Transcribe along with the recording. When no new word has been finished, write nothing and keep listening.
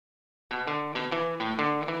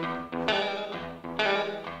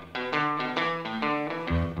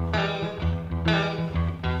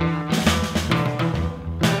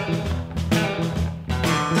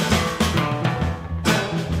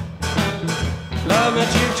Love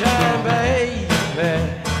me two-time, baby.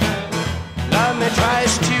 Love me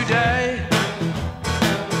twice today.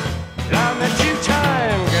 Love me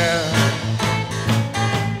two-time, girl.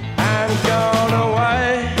 I'm gone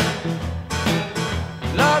away.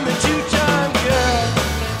 Love me two-time, girl.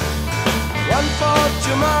 One for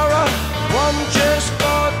tomorrow, one just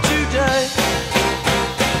for today.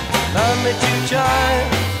 Love me two-time,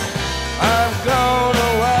 I'm gone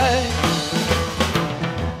away.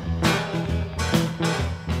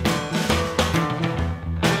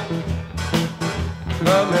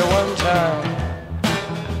 Love me one time,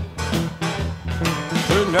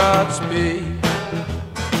 could not speak.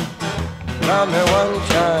 Love me one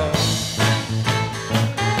time,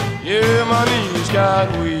 yeah, my knees got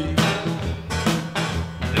weak.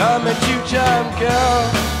 Love me two-time, girl.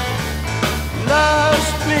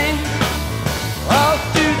 Lost me all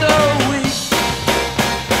through the week.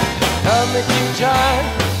 Love me two-time,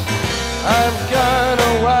 I'm gone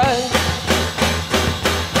away.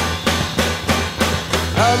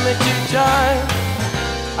 Love me two-time,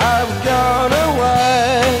 I'm gone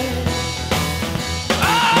away.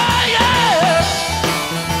 Oh yeah.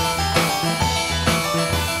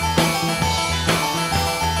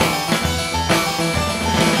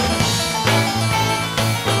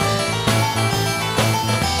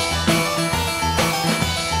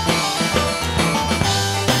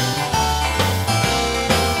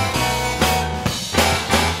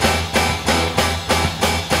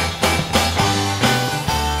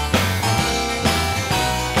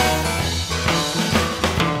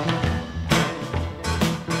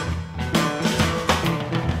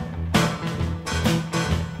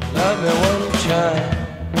 Love me one time,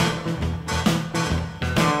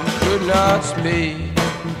 could not speak.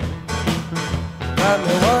 Love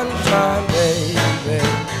me one time, baby.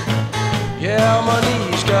 Yeah, my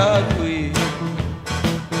knees got weak.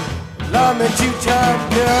 Love me two-time,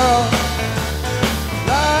 girl.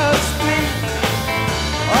 Lost me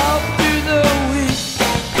all through the week.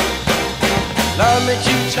 Love me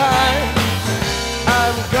two-time,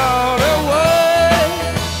 I'm gone away.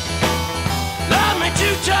 Love me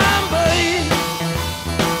two-time, babe.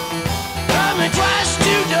 Love me twice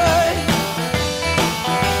today.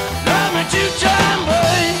 Love me two-time,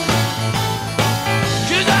 babe.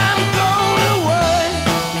 'Cause I'm going away.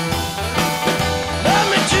 Love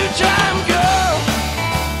me two-time, girl.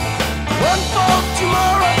 One for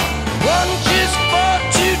tomorrow, one just for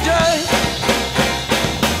today.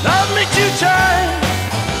 Love me two-time,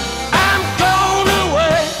 I'm going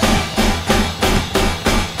away.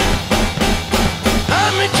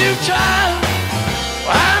 Love me two-time.